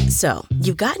So,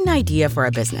 you've got an idea for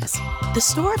a business, the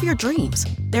store of your dreams.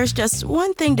 There's just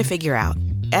one thing to figure out: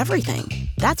 everything.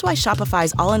 That's why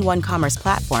Shopify's all-in-one commerce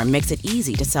platform makes it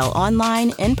easy to sell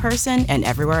online, in person, and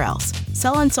everywhere else.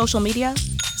 Sell on social media,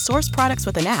 source products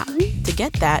with an app to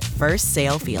get that first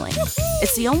sale feeling.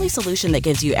 It's the only solution that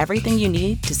gives you everything you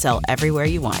need to sell everywhere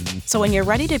you want. So when you're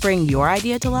ready to bring your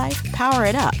idea to life, power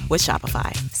it up with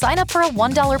Shopify. Sign up for a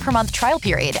 $1 per month trial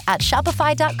period at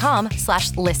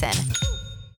shopify.com/listen.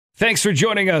 Thanks for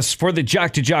joining us for the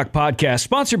Jock to Jock podcast,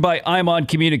 sponsored by I'm On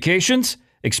Communications.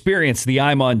 Experience the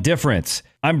I'm On difference.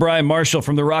 I'm Brian Marshall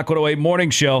from the Rock 108 Morning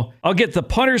Show. I'll get the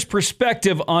punter's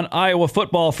perspective on Iowa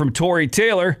football from Tory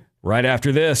Taylor right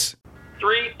after this.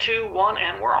 3, 2, 1,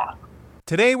 and we're on.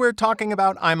 Today we're talking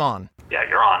about I'm On. Yeah,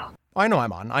 you're on. I know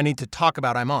I'm on. I need to talk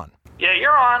about I'm On. Yeah,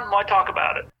 you're on. Why talk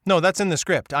about it? No, that's in the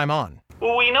script. I'm on.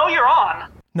 Well, we know you're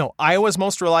on. No, Iowa's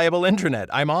most reliable internet.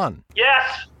 I'm on.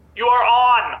 Yes, you are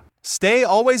on. Stay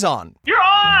always on. You're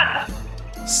on!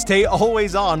 Stay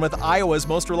always on with Iowa's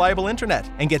most reliable internet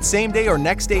and get same-day or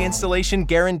next-day installation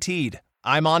guaranteed.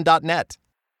 I'm on.net.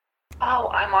 Oh,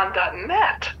 I'm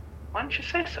on.net. Why didn't you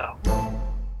say so?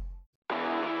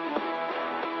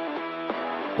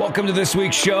 Welcome to this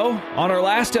week's show. On our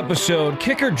last episode,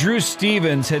 kicker Drew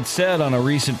Stevens had said on a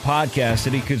recent podcast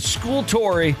that he could school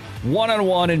Tory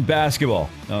one-on-one in basketball.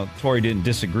 Now, Tory didn't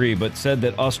disagree, but said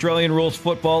that Australian rules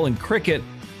football and cricket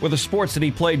were the sports that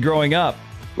he played growing up.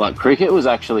 Like, cricket was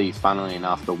actually, funnily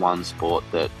enough, the one sport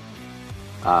that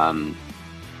I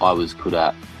was good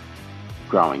at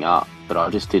growing up, but I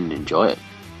just didn't enjoy it.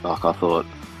 Like, I thought,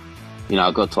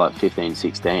 I got to like 15,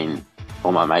 16,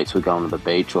 all my mates were going to the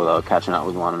beach or they were catching up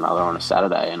with one another on a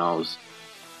Saturday, and I was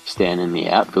standing in the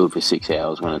outfield for 6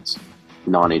 hours when it's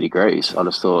 90 degrees. I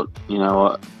just thought, you know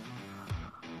what,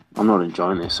 I'm not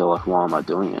enjoying this, so like, why am I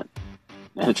doing it?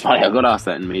 And it's funny, I got asked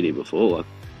that in media before, like,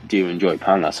 do you enjoy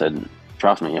punting? I said,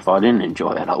 trust me, if I didn't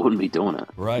enjoy it, I wouldn't be doing it.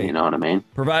 Right. You know what I mean?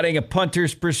 Providing a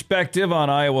punter's perspective on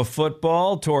Iowa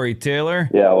football, Tory Taylor.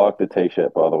 Yeah, I like the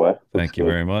T-shirt, by the way. Thank you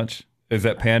very much. Is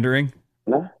that pandering?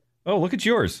 No. Oh, look at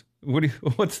yours.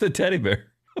 What's the teddy bear?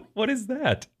 What is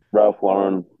that? Ralph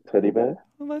Lauren teddy bear.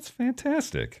 Well, that's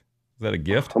fantastic. Is that a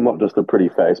gift? I'm not just a pretty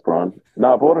face, Brian.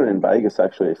 No, I bought it in Vegas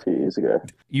actually a few years ago.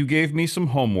 You gave me some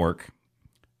homework.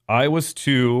 I was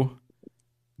to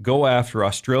go after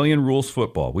Australian rules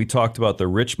football. We talked about the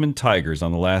Richmond Tigers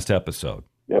on the last episode.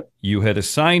 Yep. You had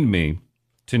assigned me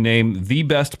to name the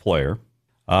best player,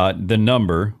 the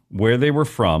number, where they were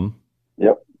from.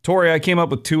 Yep. Tory, I came up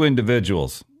with two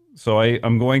individuals. So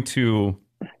I'm going to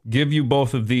give you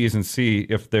both of these and see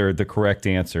if they're the correct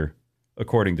answer,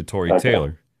 according to Tory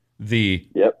Taylor, the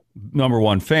number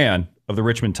one fan of the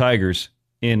Richmond Tigers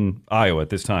in Iowa at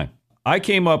this time. I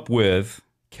came up with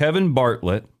Kevin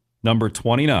Bartlett, number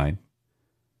 29,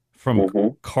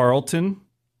 from Carlton,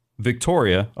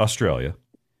 Victoria, Australia.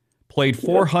 Played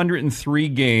 403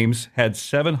 games, had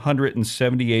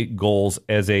 778 goals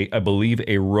as I believe,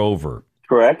 a rover.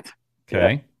 Correct.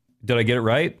 Okay. Yeah. Did I get it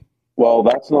right? Well,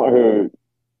 that's not who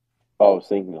I was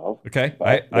thinking of. Okay.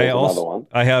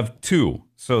 I have two.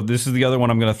 So this is the other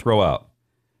one I'm going to throw out.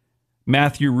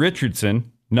 Matthew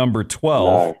Richardson, number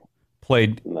 12,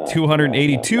 played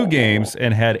 282 games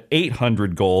and had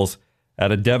 800 goals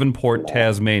out of Devonport,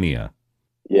 Tasmania.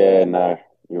 Yeah, no,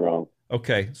 you're wrong.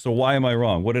 Okay. So why am I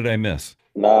wrong? What did I miss?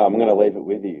 No, I'm going to leave it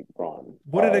with you, Brian.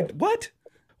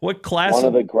 What class? One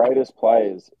of the greatest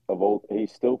players of all.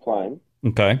 He's still playing.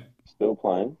 Okay. Still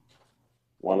playing.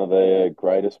 One of the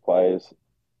greatest players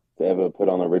to ever put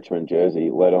on a Richmond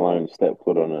jersey, let alone step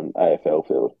foot on an AFL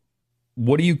field.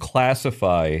 What do you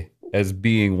classify as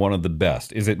being one of the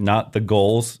best? Is it not the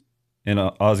goals in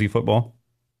Aussie football?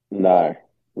 No,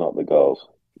 not the goals.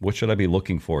 What should I be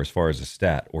looking for as far as a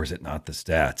stat, or is it not the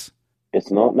stats? It's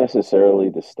not necessarily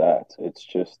the stats. It's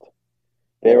just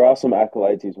there are some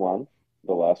accolades he's won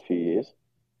the last few years.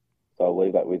 So I'll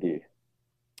leave that with you.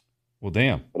 Well,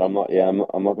 damn. But I'm not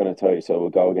going to tell you, so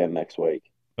we'll go again next week.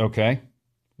 Okay.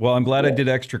 Well, I'm glad I did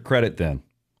extra credit then,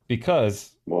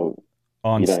 because you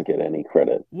don't get any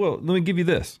credit. Well, let me give you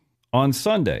this. On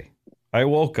Sunday, I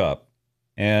woke up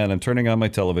and I'm turning on my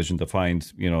television to find,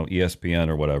 ESPN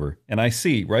or whatever, and I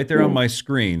see right there on my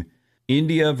screen,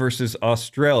 India versus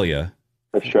Australia.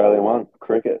 Australia won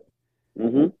cricket.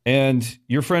 Mm-hmm. And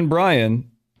your friend Brian,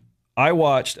 I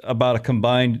watched about a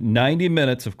combined 90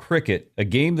 minutes of cricket, a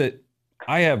game that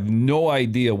I have no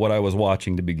idea what I was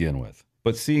watching to begin with.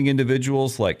 But seeing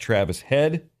individuals like Travis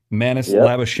Head, Manus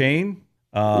Labuschagne,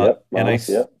 and I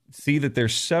see that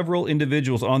there's several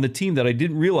individuals on the team that I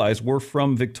didn't realize were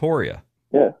from Victoria.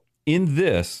 Yeah. In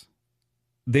this,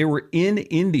 they were in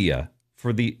India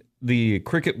for the the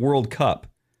Cricket World Cup,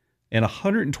 and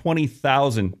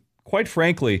 120,000, quite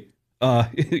frankly,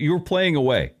 you were playing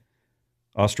away,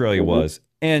 Australia was,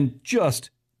 and just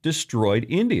destroyed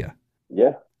India.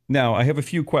 Yeah. Now, I have a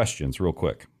few questions real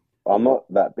quick. I'm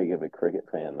not that big of a cricket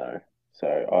fan, though,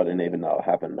 so I didn't even know it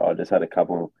happened. I just had a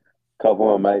couple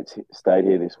of mates stayed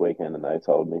here this weekend, and they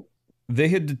told me. They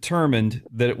had determined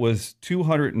that it was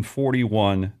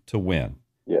 241 to win.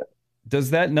 Yeah.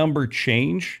 Does that number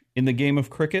change in the game of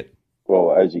cricket?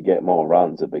 Well, as you get more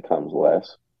runs, it becomes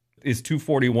less. Is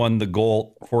 241 the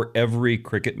goal for every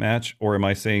cricket match, or am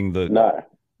I saying the... No.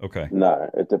 Okay. No,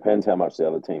 it depends how much the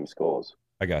other team scores.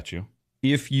 I got you.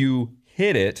 If you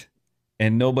hit it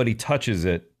and nobody touches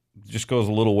it, just goes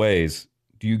a little ways,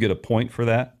 do you get a point for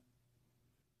that?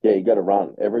 Yeah, you got to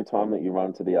run. Every time that you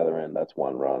run to the other end, that's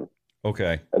one run.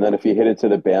 Okay. And then if you hit it to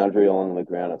the boundary along the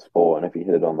ground, it's 4. And if you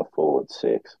hit it on the full, it's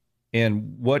 6.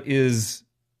 And what is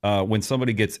when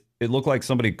somebody gets... It looked like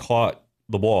somebody caught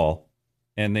the ball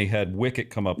and they had wicket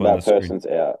come up on the screen. That person's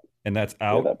out. And that's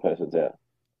out? Yeah, that person's out.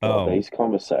 Oh. These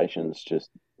conversations just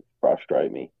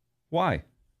frustrate me. Why?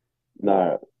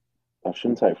 No, I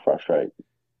shouldn't say frustrate.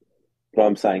 But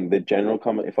I'm saying the general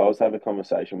comment, if I was to have a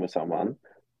conversation with someone,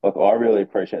 like I really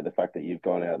appreciate the fact that you've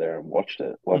gone out there and watched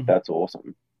it. Like that's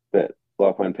awesome. But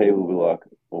like when people be like,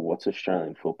 well, what's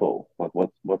Australian football? Like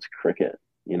what's cricket?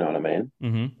 You know what I mean?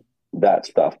 Mm-hmm. That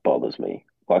stuff bothers me.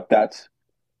 Like that's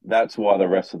why the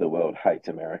rest of the world hates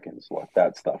Americans. Like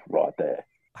that stuff right there.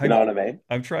 You know what I mean?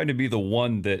 I'm trying to be the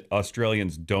one that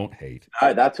Australians don't hate.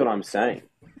 No, that's what I'm saying.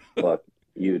 Like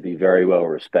you would be very well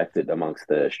respected amongst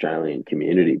the Australian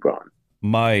community, Brian.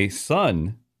 My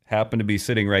son happened to be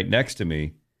sitting right next to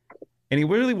me, and he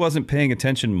really wasn't paying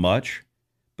attention much.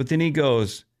 But then he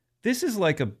goes, "This is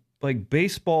like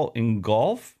baseball and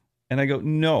golf." And I go,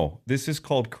 "No, this is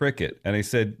called cricket." And I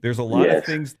said, "There's a lot of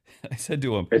things." I said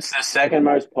to him, "It's the second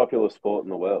most popular sport in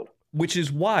the world." Which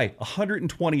is why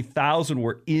 120,000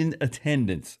 were in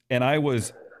attendance. And I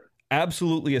was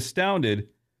absolutely astounded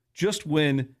just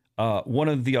when one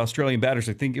of the Australian batters,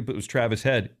 I think it was Travis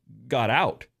Head, got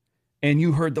out. And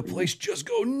you heard the place just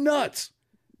go nuts.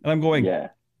 And I'm going,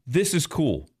 this is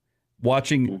cool.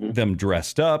 Watching them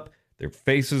dressed up, their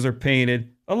faces are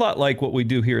painted, a lot like what we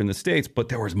do here in the States, but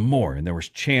there was more and there was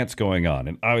chants going on.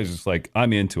 And I was just like,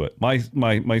 I'm into it.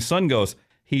 My son goes,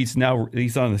 he's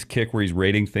on this kick where he's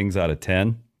rating things out of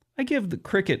 10. I give the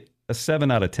cricket a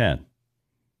 7 out of 10.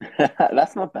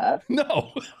 That's not bad.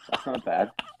 No. That's not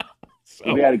bad.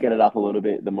 You'll be able to get it up a little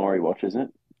bit the more he watches it.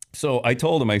 So I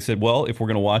told him, I said, well, if we're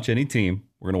going to watch any team,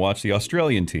 we're going to watch the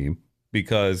Australian team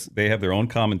because they have their own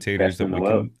commentators that we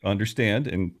can understand.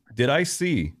 And did I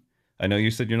see, I know you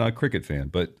said you're not a cricket fan,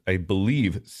 but I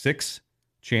believe 6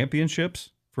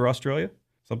 championships for Australia,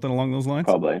 something along those lines?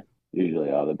 Probably.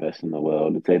 Usually are the best in the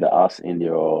world. It's either us,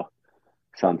 India, or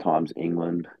sometimes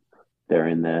England. They're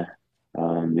in there.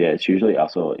 It's usually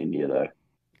us or India, though.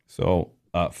 So,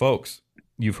 folks,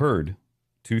 you've heard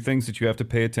 2 things that you have to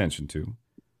pay attention to.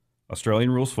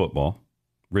 Australian rules football,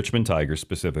 Richmond Tigers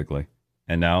specifically,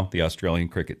 and now the Australian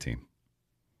cricket team.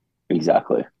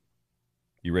 Exactly.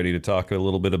 You ready to talk a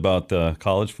little bit about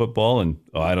college football and,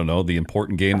 I don't know, the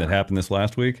important game that happened this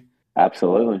last week?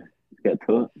 Absolutely. Let's get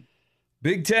to it.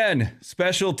 Big Ten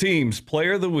Special Teams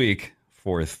Player of the Week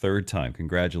for a 3rd time.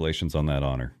 Congratulations on that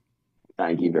honor.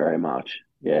 Thank you very much.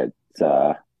 Yeah,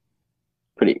 it's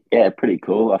pretty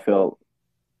cool. I feel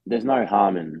there's no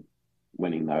harm in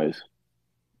winning those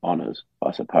honors,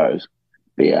 I suppose.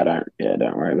 But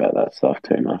don't worry about that stuff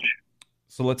too much.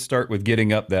 So let's start with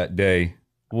getting up that day.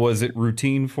 Was it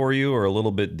routine for you or a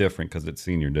little bit different because it's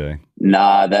senior day?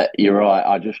 Nah, you're right.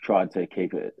 I just tried to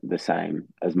keep it the same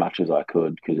as much as I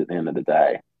could because at the end of the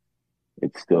day,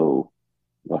 it's still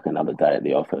like another day at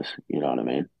the office. You know what I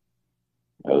mean?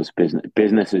 It was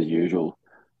business as usual.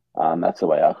 That's the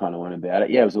way I kind of went about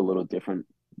it. Yeah, it was a little different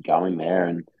going there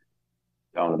and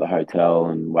going to the hotel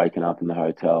and waking up in the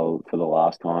hotel for the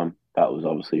last time. That was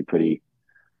obviously pretty...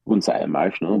 wouldn't say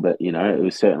emotional, but, it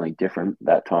was certainly different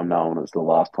that time knowing it was the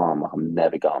last time. Like, I'm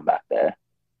never going back there.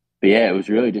 But, yeah, it was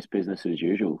really just business as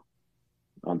usual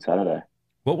on Saturday.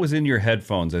 What was in your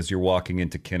headphones as you're walking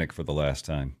into Kinnick for the last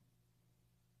time?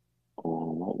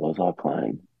 Oh, what was I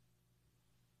playing?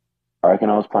 I reckon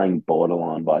I was playing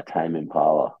Borderline by Tame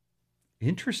Impala.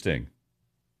 Interesting.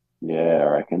 Yeah, I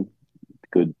reckon.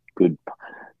 Good.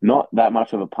 Not that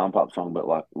much of a pump-up song, but,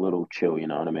 like, little chill, you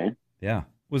know what I mean? Yeah.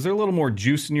 Was there a little more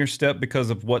juice in your step because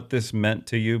of what this meant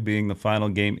to you, being the final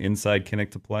game inside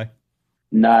Kinnick to play?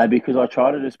 No, because I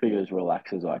try to just be as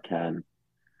relaxed as I can.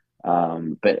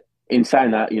 But in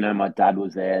saying that, my dad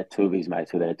was there, 2 of his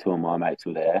mates were there, 2 of my mates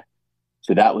were there.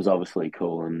 So that was obviously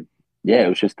cool. And yeah,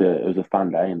 it was a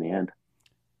fun day in the end.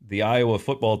 The Iowa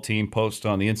football team posted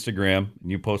on the Instagram,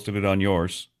 and you posted it on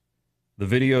yours, the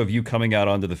video of you coming out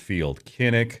onto the field.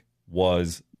 Kinnick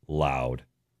was loud.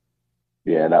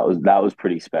 Yeah, that was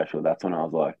pretty special. That's when I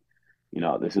was like,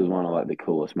 this is one of like the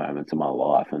coolest moments of my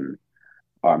life. And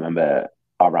I remember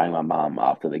I rang my mum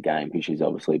after the game because she's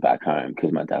obviously back home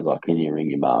because my dad's like, "Can you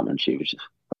ring your mum?" And she was just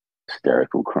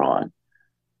hysterical crying.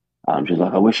 She's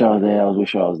like, "I wish I was there. I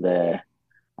wish I was there."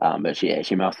 But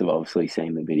she must have obviously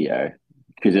seen the video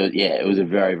because it was a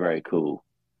very, very cool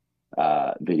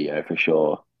video for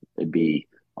sure. I've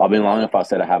been lying if I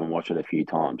said I haven't watched it a few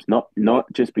times.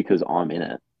 Not just because I'm in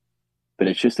it, but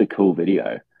it's just a cool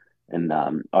video. And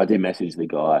I did message the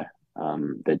guy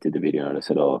that did the video, and I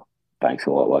said, "Oh, thanks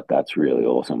a lot. Like that's really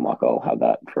awesome. Like I'll have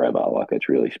that forever. Like it's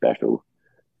really special.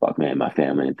 Like me and my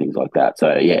family and things like that."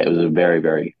 So yeah, it was a very,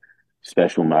 very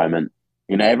special moment.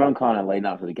 Everyone kind of leading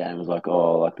up to the game was like,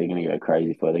 "Oh, like they're gonna go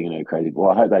crazy for it. They're gonna go crazy."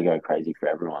 Well, I hope they go crazy for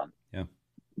everyone. Yeah.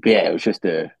 But yeah, it was just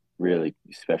a really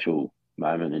special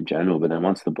moment in general. But then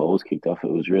once the balls kicked off,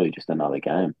 it was really just another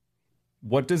game.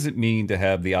 What does it mean to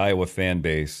have the Iowa fan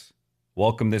base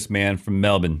welcome this man from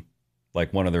Melbourne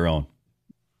like one of their own?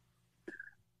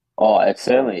 Oh, it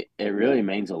really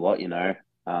means a lot.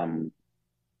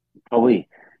 Probably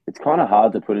it's kind of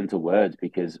hard to put into words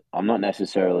because I'm not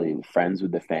necessarily friends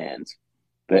with the fans,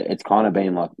 but it's kind of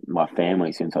been like my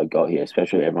family since I got here,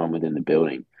 especially everyone within the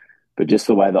building. But just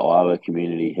the way the Iowa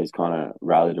community has kind of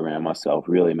rallied around myself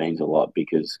really means a lot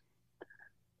because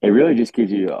it really just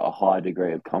gives you a high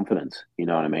degree of confidence. You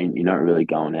know what I mean? You're not really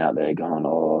going out there going,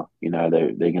 "Oh,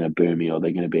 they're going to boo me or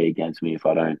they're going to be against me if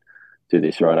I don't do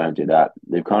this or I don't do that."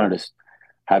 They've kind of just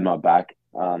had my back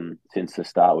since the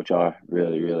start, which I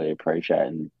really, really appreciate.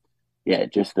 And yeah,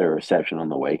 just the reception on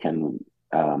the weekend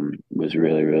was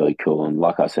really, really cool. And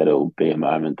like I said, it will be a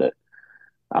moment that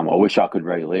I wish I could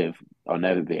relive. I'll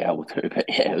never be able to, but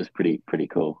yeah, it was pretty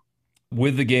cool.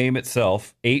 With the game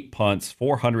itself, 8 punts,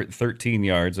 413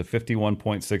 yards, a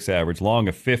 51.6 average, long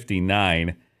of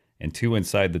 59, and two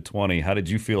inside the 20. How did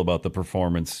you feel about the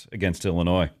performance against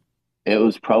Illinois? It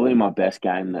was probably my best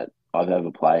game that I've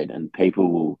ever played, and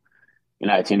people will.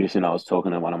 It's interesting. I was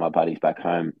talking to one of my buddies back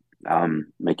home,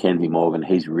 Mackenzie Morgan.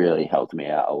 He's really helped me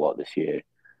out a lot this year,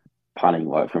 punting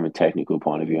like from a technical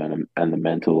point of view and the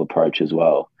mental approach as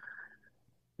well.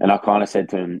 And I kind of said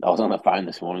to him, I was on the phone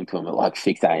this morning to him at like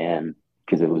 6 a.m.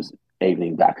 because it was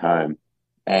evening back home.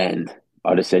 And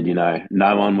I just said,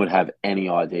 no one would have any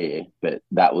idea, but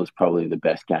that was probably the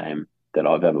best game that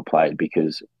I've ever played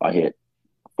because I hit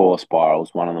four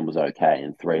spirals. One of them was okay,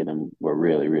 and three of them were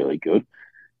really, really good.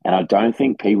 And I don't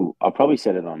think I probably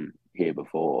said it on here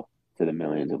before to the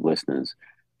millions of listeners,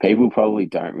 people probably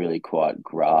don't really quite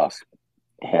grasp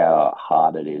how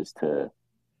hard it is to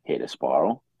hit a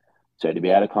spiral. So to be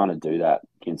able to kind of do that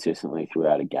consistently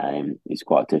throughout a game is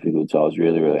quite difficult. So I was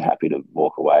really, really happy to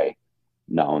walk away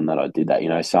knowing that I did that.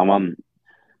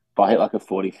 If I hit like a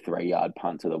 43-yard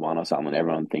punt to the one or something,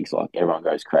 everyone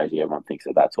goes crazy. Everyone thinks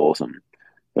that that's awesome.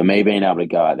 But me being able to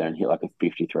go out there and hit like a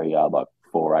 53-yard, like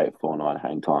 4.8, 4.9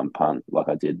 hang time punt, like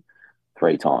I did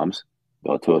three times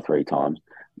or two or three times,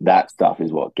 that stuff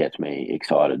is what gets me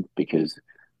excited because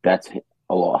that's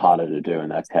a lot harder to do. And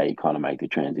that's how you kind of make the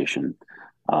transition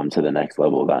to the next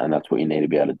level of that. And that's what you need to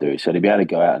be able to do. So to be able to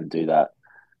go out and do that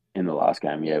in the last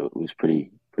game, yeah, it was pretty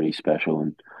special.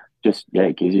 And just, yeah,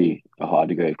 it gives you a high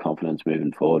degree of confidence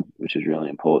moving forward, which is really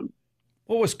important.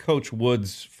 What was Coach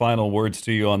Wood's final words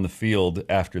to you on the field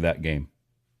after that game?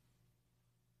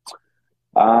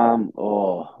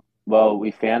 Well,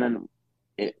 we found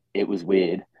it was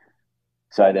weird.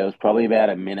 So there was probably about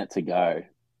a minute to go,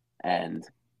 and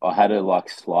I had a like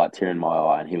slight tear in my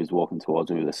eye, and he was walking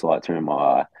towards me with a slight tear in my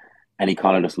eye, and he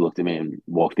kind of just looked at me and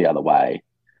walked the other way.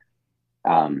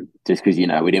 Just because we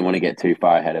didn't want to get too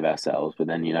far ahead of ourselves, but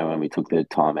then when we took the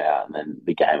time out and then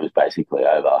the game was basically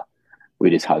over, we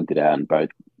just hugged it out and both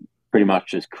pretty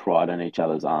much just cried on each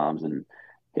other's arms, and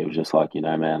he was just like,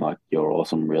 man, like you're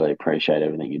awesome, really appreciate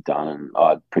everything you've done, and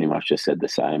I pretty much just said the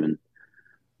same, and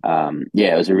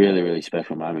yeah, it was a really, really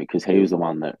special moment because he was the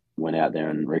one that went out there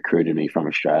and recruited me from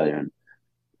Australia, and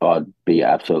I'd be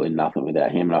absolutely nothing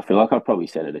without him. And I feel like I've probably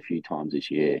said it a few times this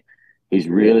year. He's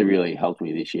really, really helped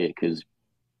me this year because,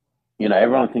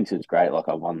 everyone thinks it's great. Like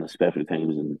I won the special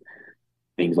teams and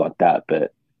things like that,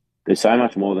 but there's so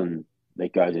much more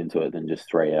that goes into it than just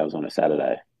 3 hours on a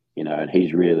Saturday, and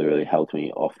he's really, really helped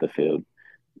me off the field,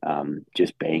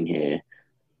 just being here.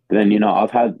 But then,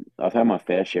 I've had my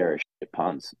fair share of shit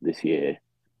punts this year,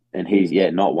 and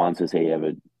not once has he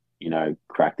ever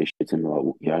crack the shits and like,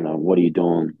 what are you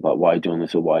doing? Like, why are you doing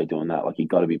this or why are you doing that? Like, you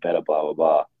got to be better, blah,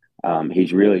 blah, blah.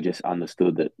 He's really just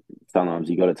understood that sometimes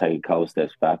you got to take a couple of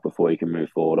steps back before you can move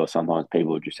forward, or sometimes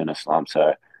people are just in a slump.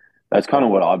 So that's kind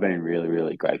of what I've been really,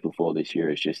 really grateful for this year,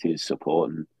 is just his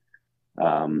support.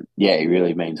 And he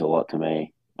really means a lot to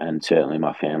me and certainly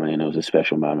my family. And it was a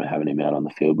special moment having him out on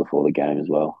the field before the game as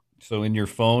well. So in your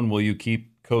phone, will you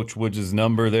keep Coach Woods'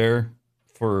 number there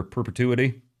for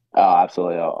perpetuity? Oh,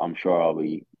 absolutely. I'm sure I'll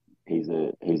be. He's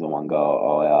the one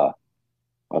guy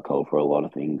I call for a lot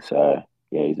of things. So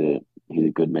yeah, he's a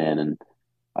good man,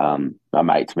 and my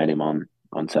mates met him on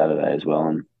Saturday as well,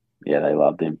 and yeah, they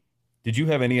loved him. Did you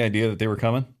have any idea that they were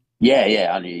coming?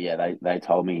 Yeah, I knew. Yeah, they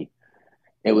told me.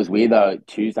 It was weird though,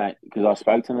 Tuesday, because I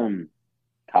spoke to them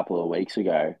a couple of weeks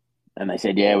ago, and they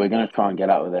said, yeah, we're going to try and get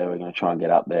up there. We're going to try and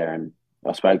get up there. And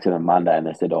I spoke to them Monday, and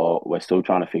they said, oh, we're still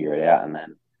trying to figure it out. And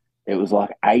then it was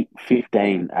like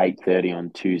 8:15, 8:30 on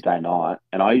Tuesday night,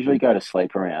 and I usually go to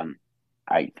sleep around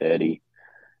 8:30,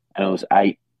 and it was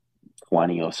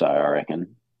 8:20 or so, I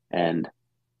reckon. And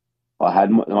I had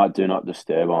my do not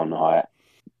disturb on. I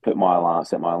put my alarm,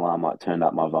 set my alarm, like turned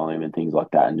up my volume and things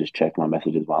like that, and just checked my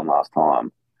messages one last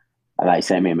time. And they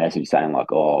sent me a message saying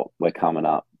like, "Oh, we're coming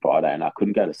up Friday," and I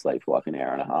couldn't go to sleep for like an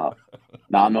hour and a half.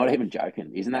 No, I'm not even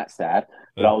joking. Isn't that sad?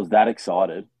 But I was that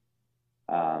excited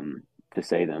to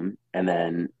see them, and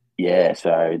then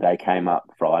so they came up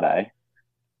Friday.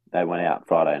 They went out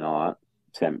Friday night.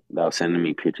 They were sending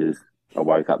me pictures. I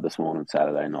woke up this morning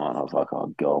Saturday night, and I was like,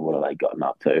 "Oh God, what have they gotten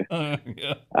up to?"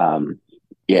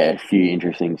 A few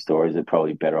interesting stories that are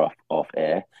probably better off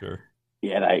air. Sure.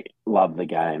 Yeah, they loved the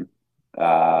game.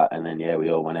 And then, we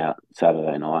all went out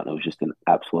Saturday night, and it was just an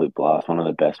absolute blast. One of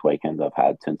the best weekends I've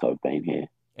had since I've been here.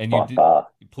 And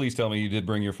please tell me you did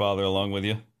bring your father along with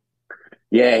you.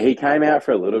 Yeah, he came out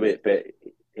for a little bit, but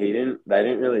they didn't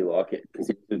really like it because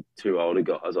he's two older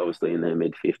guys, obviously in their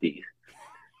mid-50s.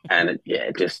 And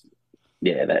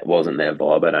that wasn't their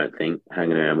vibe, I don't think,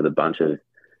 hanging around with a bunch of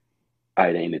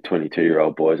 18 to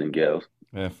 22-year-old boys and girls.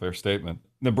 Yeah, fair statement.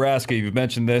 Nebraska, you've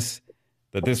mentioned that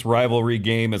this rivalry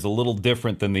game is a little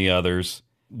different than the others.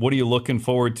 What are you looking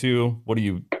forward to? What do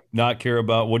you not care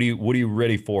about? What are you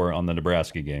ready for on the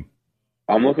Nebraska game?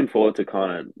 I'm looking forward to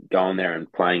kind of going there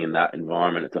and playing in that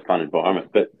environment. It's a fun environment,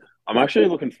 but I'm actually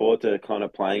looking forward to kind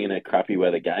of playing in a crappy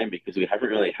weather game because we haven't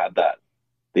really had that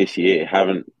this year.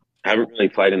 Haven't really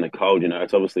played in the cold.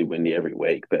 It's obviously windy every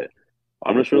week, but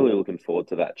I'm just really looking forward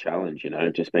to that challenge.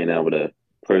 Just being able to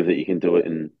prove that you can do it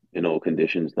in all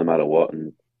conditions, no matter what.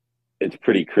 And it's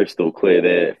pretty crystal clear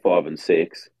there, 5 and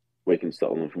 6. We can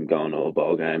stop them from going to a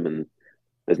bowl game, and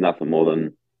there's nothing more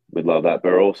than we'd love that.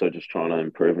 But we're also just trying to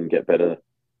improve and get better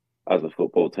as a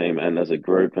football team and as a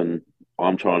group. And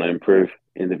I'm trying to improve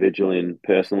individually and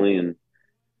personally. And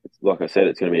like I said,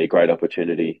 it's going to be a great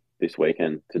opportunity this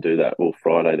weekend to do that. Well,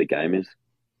 Friday the game is.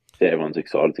 So everyone's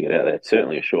excited to get out there. It's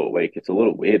certainly a short week. It's a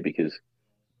little weird because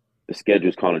the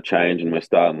schedule's kind of changed and we're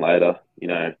starting later.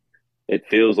 It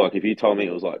feels like if you told me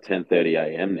it was like 10:30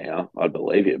 a.m. now, I'd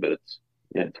believe you, but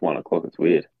it's 1 o'clock. It's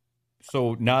weird.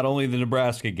 So not only the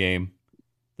Nebraska game,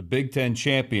 the Big Ten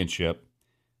championship,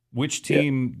 which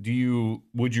team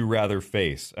would you rather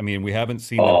face? I mean, we haven't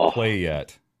seen them play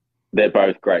yet. They're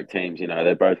both great teams.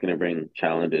 They're both going to bring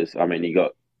challenges. I mean,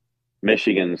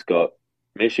 Michigan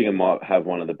might have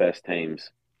one of the best teams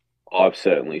I've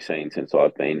certainly seen since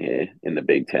I've been here in the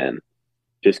Big Ten.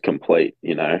 Just complete,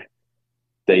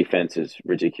 defense is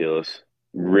ridiculous.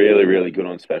 Really, really good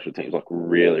on special teams, like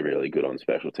really, really good on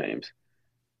special teams.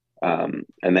 And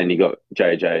then you got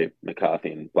JJ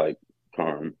McCarthy and Blake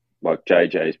Corum. Like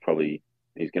JJ's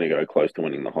he's going to go close to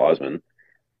winning the Heisman.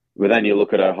 But then you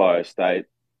look at Ohio State,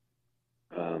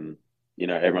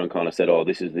 everyone kind of said, oh,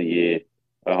 this is the year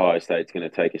Ohio State's going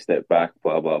to take a step back,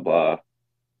 blah, blah, blah.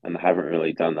 And they haven't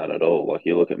really done that at all. Like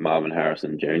you look at Marvin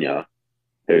Harrison Jr.,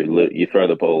 who you throw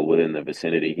the ball within the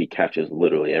vicinity, he catches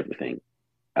literally everything,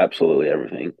 absolutely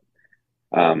everything.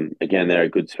 Again, they're a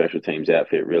good special teams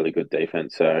outfit, really good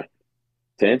defense. So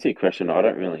to answer your question, I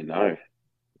don't really know.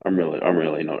 I'm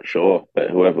really not sure. But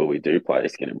whoever we do play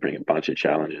is going to bring a bunch of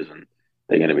challenges, and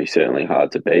they're going to be certainly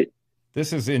hard to beat.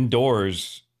 This is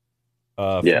indoors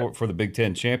for the Big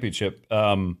Ten championship.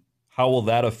 How will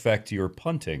that affect your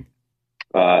punting?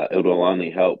 It will only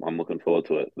help. I'm looking forward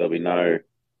to it. There'll be no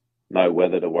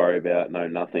weather to worry about, no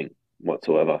nothing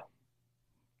whatsoever.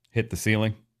 Hit the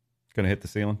ceiling? It's going to hit the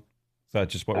ceiling? Is that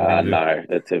just what we're going to do? No,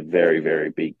 that's a very, very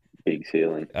big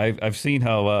ceiling. I've seen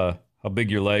how big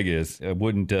your leg is. I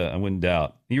wouldn't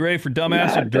doubt. You ready for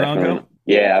Dumbass or Durango?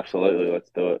 Yeah, absolutely. Let's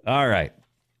do it. All right.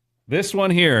 This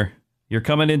one here, You're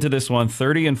coming into this one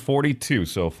 30-42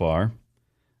 so far.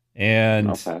 And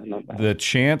Not bad. the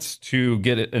chance to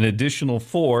get an additional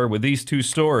 4 with these 2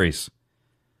 stories.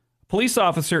 A police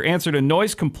officer answered a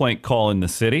noise complaint call in the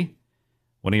city.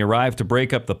 When he arrived to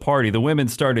break up the party, the women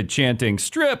started chanting,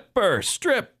 "Stripper,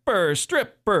 stripper,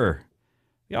 stripper."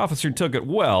 The officer took it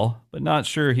well, but not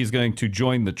sure he's going to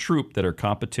join the troupe that are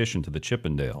competition to the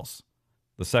Chippendales.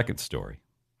 The second story.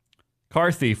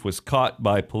 Car thief was caught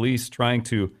by police trying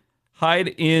to hide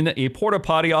in a porta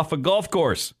potty off a golf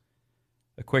course.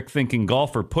 A quick-thinking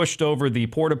golfer pushed over the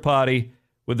porta potty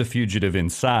with the fugitive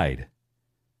inside.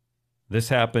 This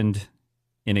happened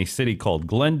in a city called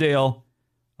Glendale.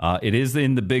 It is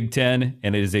in the Big Ten,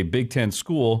 and it is a Big Ten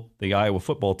school the Iowa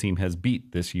football team has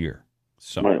beat this year.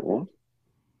 So, Wait, what?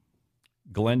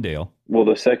 Glendale. Well,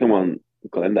 the second one,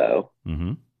 Glendale.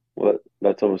 Mm-hmm. Well,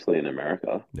 that's obviously in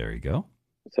America. There you go.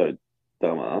 So,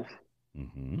 dumbass.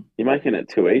 Mm-hmm. You're making it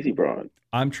too easy, Brian.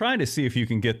 I'm trying to see if you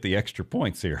can get the extra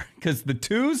points here, because the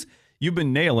 2s, you've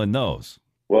been nailing those.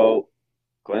 Well,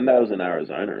 Glendale's in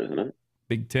Arizona, isn't it?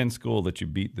 Big Ten school that you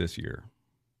beat this year.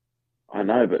 I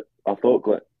know, but I thought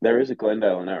there is a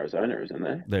Glendale in Arizona, isn't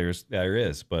there? There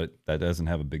is, but that doesn't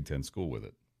have a Big Ten school with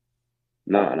it.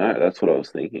 No, that's what I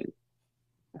was thinking.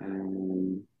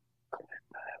 Glendale.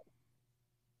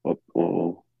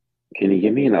 Well, can you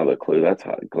give me another clue? That's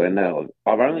hard. Glendale.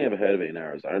 I've only ever heard of it in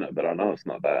Arizona, but I know it's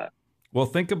not that. Well,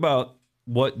 think about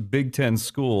what Big Ten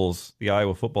schools the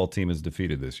Iowa football team has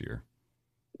defeated this year.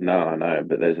 No, I know,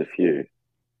 but there's a few.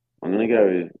 I'm going to go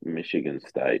with Michigan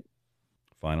State.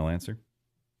 Final answer?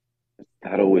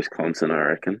 That or Wisconsin, I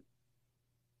reckon.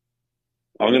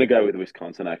 I'm going to go with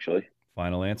Wisconsin, actually.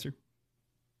 Final answer?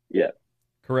 Yeah.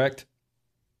 Correct.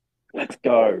 Let's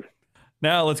go.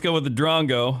 Now let's go with the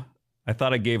Drongo. I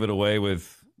thought I gave it away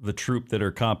with the troop that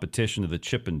are competition to the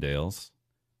Chippendales.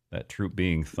 That troop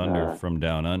being Thunder from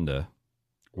Down Under.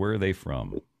 Where are they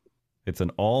from? It's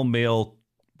an all-male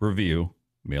review.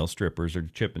 Male strippers or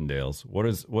Chippendales.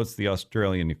 What's the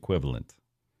Australian equivalent?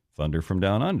 Thunder from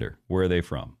Down Under. Where are they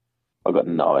from? I've got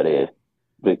no idea.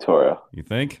 Victoria. You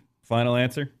think? Final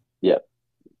answer? Yep.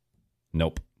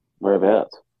 Nope.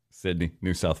 Whereabouts? Sydney,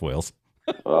 New South Wales.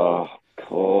 Oh, of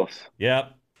course.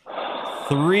 Yep.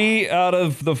 3 out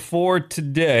of the 4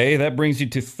 today. That brings you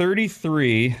to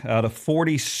 33 out of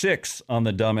 46 on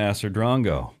the Dumbass or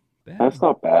Drongo. That's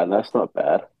not bad. That's not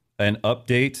bad. An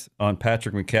update on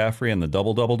Patrick McCaffrey and the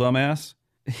double-double dumbass.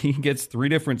 He gets 3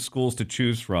 different schools to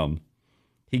choose from.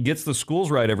 He gets the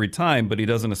schools right every time, but he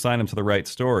doesn't assign them to the right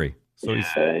story. So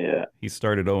he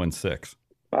started 0-6.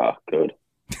 Ah, good.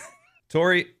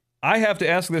 Tory, I have to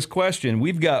ask this question.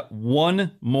 We've got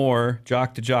one more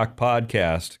Jock to Jock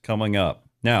podcast coming up.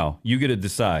 Now, you get to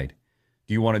decide.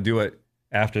 Do you want to do it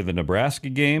after the Nebraska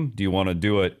game? Do you want to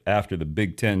do it after the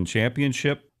Big Ten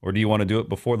championship? Or do you want to do it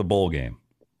before the bowl game?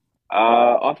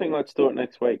 I think let's do it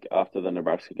next week after the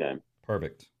Nebraska game.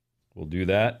 Perfect. We'll do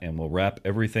that, and we'll wrap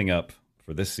everything up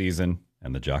for this season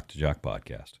and the Jock to Jock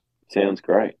podcast. Sounds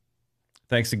great.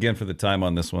 Thanks again for the time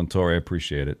on this one, Tory. I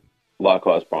appreciate it.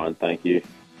 Likewise, Brian. Thank you.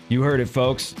 You heard it,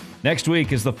 folks. Next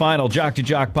week is the final Jock to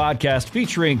Jock podcast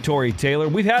featuring Tory Taylor.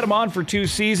 We've had him on for 2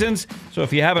 seasons, so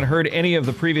if you haven't heard any of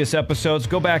the previous episodes,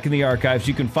 go back in the archives.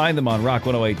 You can find them on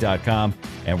rock108.com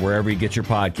and wherever you get your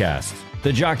podcasts.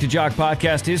 The Jock to Jock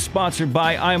podcast is sponsored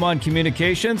by I'm On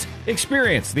Communications.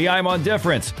 Experience the I'm On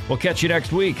difference. We'll catch you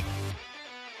next week.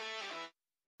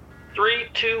 3,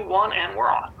 2, 1, and we're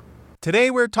on.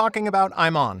 Today we're talking about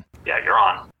I'm On. Yeah, you're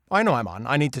on. I know I'm on.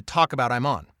 I need to talk about I'm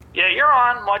On. Yeah, you're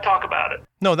on. Why talk about it?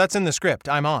 No, that's in the script.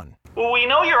 I'm on. Well, we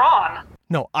know you're on.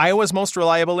 No, Iowa's most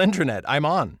reliable internet. I'm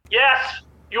on. Yes,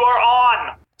 you are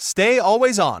on. Stay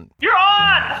always on. You're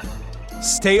on!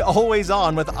 Stay always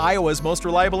on with Iowa's most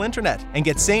reliable internet and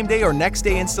get same-day or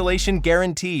next-day installation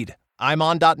guaranteed. I'm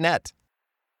on.net.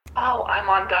 Oh, I'm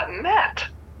on.net.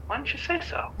 Why didn't you say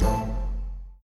so?